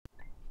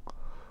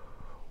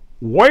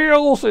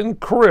Whales and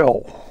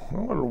krill. You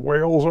know what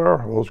whales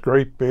are? Those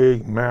great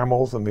big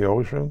mammals in the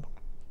ocean.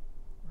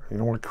 You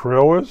know what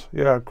krill is?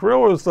 Yeah,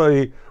 krill is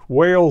the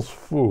whale's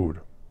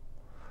food.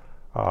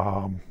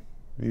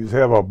 You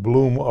have a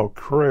bloom of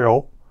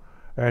krill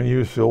and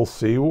you still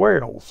see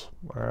whales.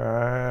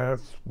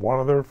 That's one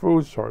of their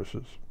food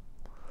sources.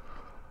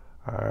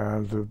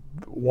 And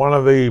one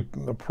of the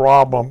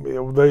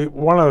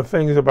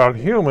things about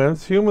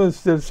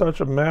humans did such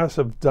a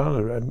massive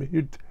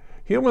done.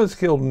 Humans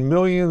killed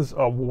millions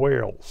of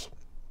whales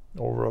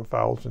over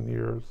 1,000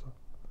 years.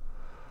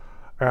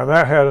 And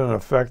that had an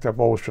effect of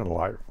ocean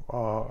life.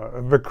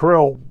 The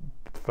krill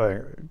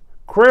thing.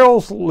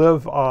 Krills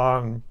live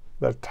on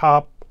the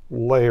top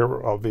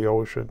layer of the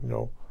ocean,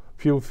 a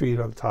few feet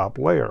on the top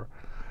layer.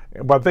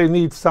 But they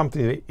need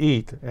something to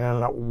eat.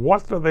 And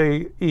what do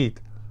they eat?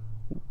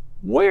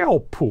 Whale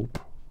poop.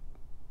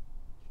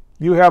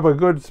 You have a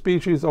good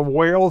species of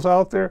whales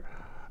out there,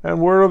 and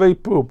where do they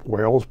poop?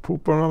 Whales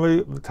poop on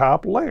the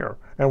top layer.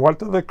 And what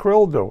do the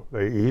krill do?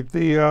 They eat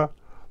the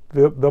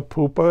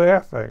poop of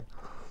that thing.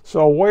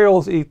 So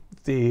whales eat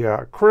the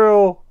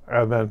krill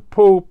and then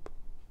poop,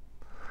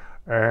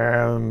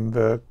 and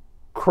the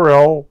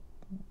krill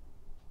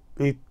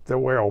eat the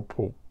whale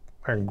poop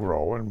and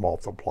grow and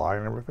multiply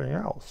and everything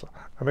else.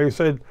 And they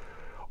said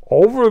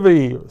over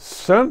the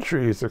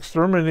centuries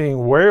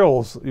exterminating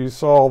whales, you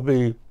saw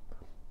the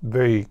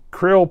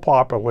krill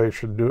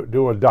population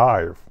do a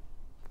dive,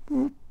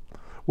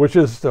 which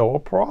is still a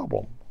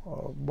problem.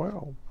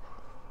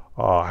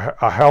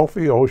 A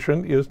healthy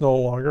ocean is no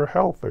longer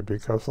healthy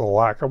because of the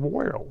lack of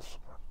whales.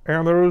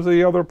 And there is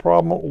the other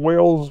problem,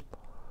 whales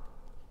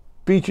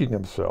beaching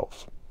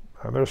themselves.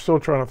 And they're still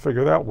trying to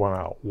figure that one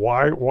out.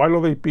 Why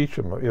do they beach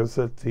them? Is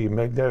it the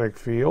magnetic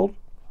field?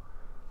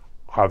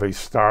 Are they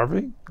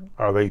starving?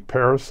 Are they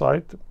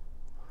parasite?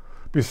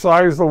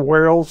 Besides the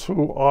whales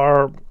who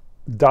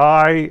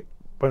die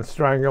by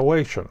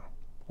strangulation.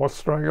 What's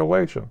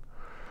strangulation?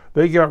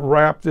 They get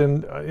wrapped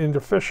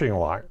into fishing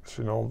lines.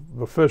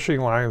 The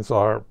fishing lines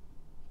are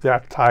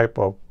that type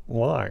of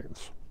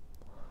lines.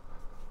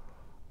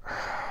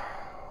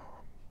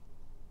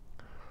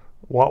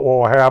 What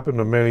will happen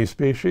to many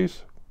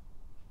species?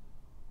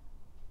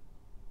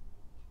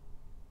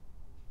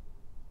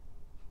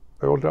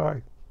 They will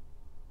die.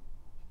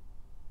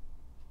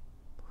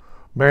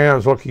 Man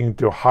is looking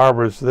to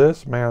harvest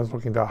this. Man is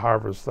looking to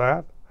harvest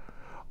that.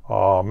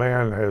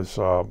 Man is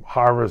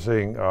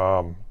harvesting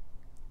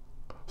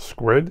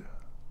squid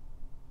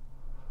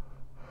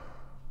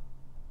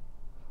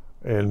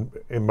and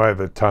by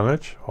the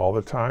tonnage all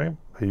the time.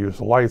 They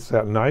use lights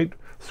at night.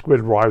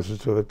 Squid rises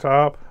to the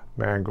top.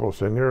 Man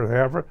goes in there and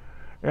have it.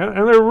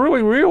 And they're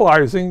really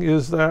realizing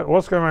is that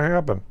what's going to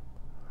happen?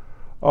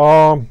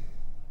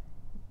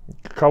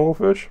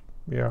 Cuttlefish,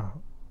 yeah,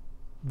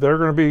 they're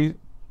going to be,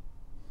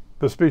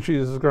 the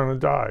species is going to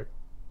die.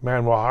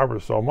 Man will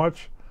harvest so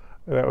much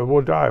that it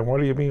will die. What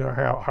do you mean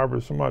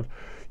harvest so much?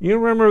 You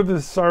remember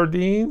the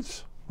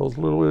sardines? Those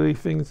little itty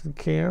things in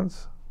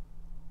cans?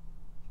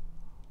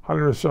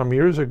 100 or some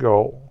years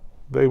ago,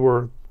 they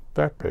were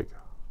that big.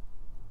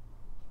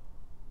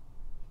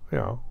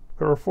 They're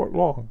a foot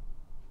long.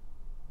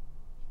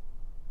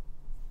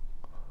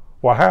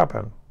 What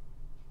happened?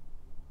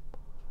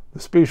 The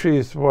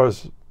species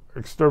was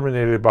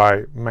exterminated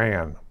by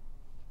man.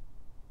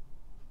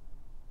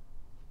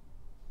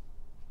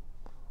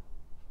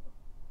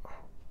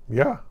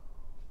 Yeah,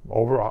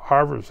 over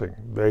harvesting.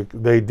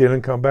 They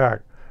didn't come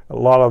back. A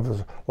lot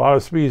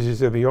of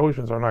species in the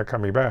oceans are not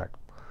coming back.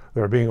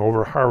 They're being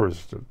over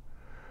harvested.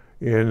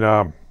 In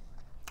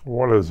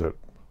what is it?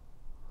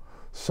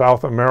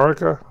 South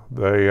America,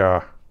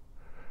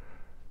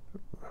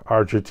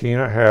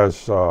 Argentina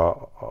has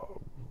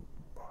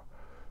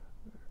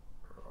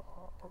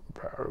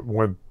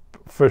when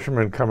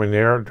fishermen come in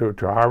there to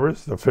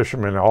harvest, the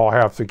fishermen all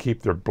have to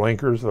keep their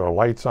blinkers, their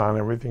lights on,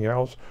 everything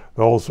else.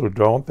 Those who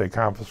don't, they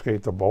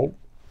confiscate the boat.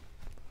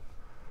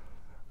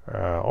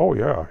 Oh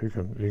yeah, you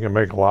can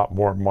make a lot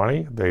more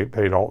money. They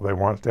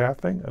want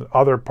that thing. In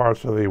other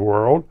parts of the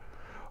world,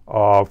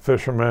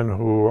 fishermen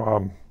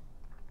who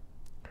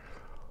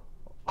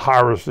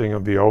harvesting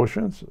of the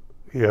oceans,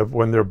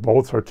 when their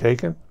boats are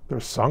taken, they're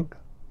sunk.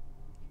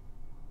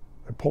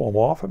 They pull them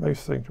off and they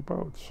sink their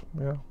boats.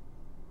 Yeah.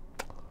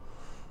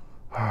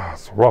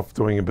 It's rough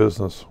doing a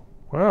business.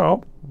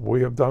 Well,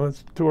 we have done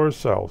it to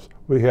ourselves.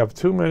 We have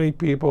too many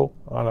people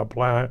on a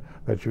planet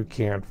that you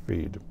can't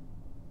feed.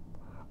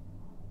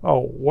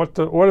 Oh, what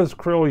is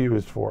krill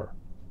used for?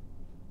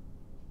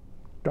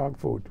 Dog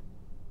food.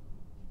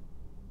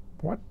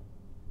 What?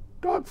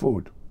 Dog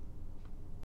food.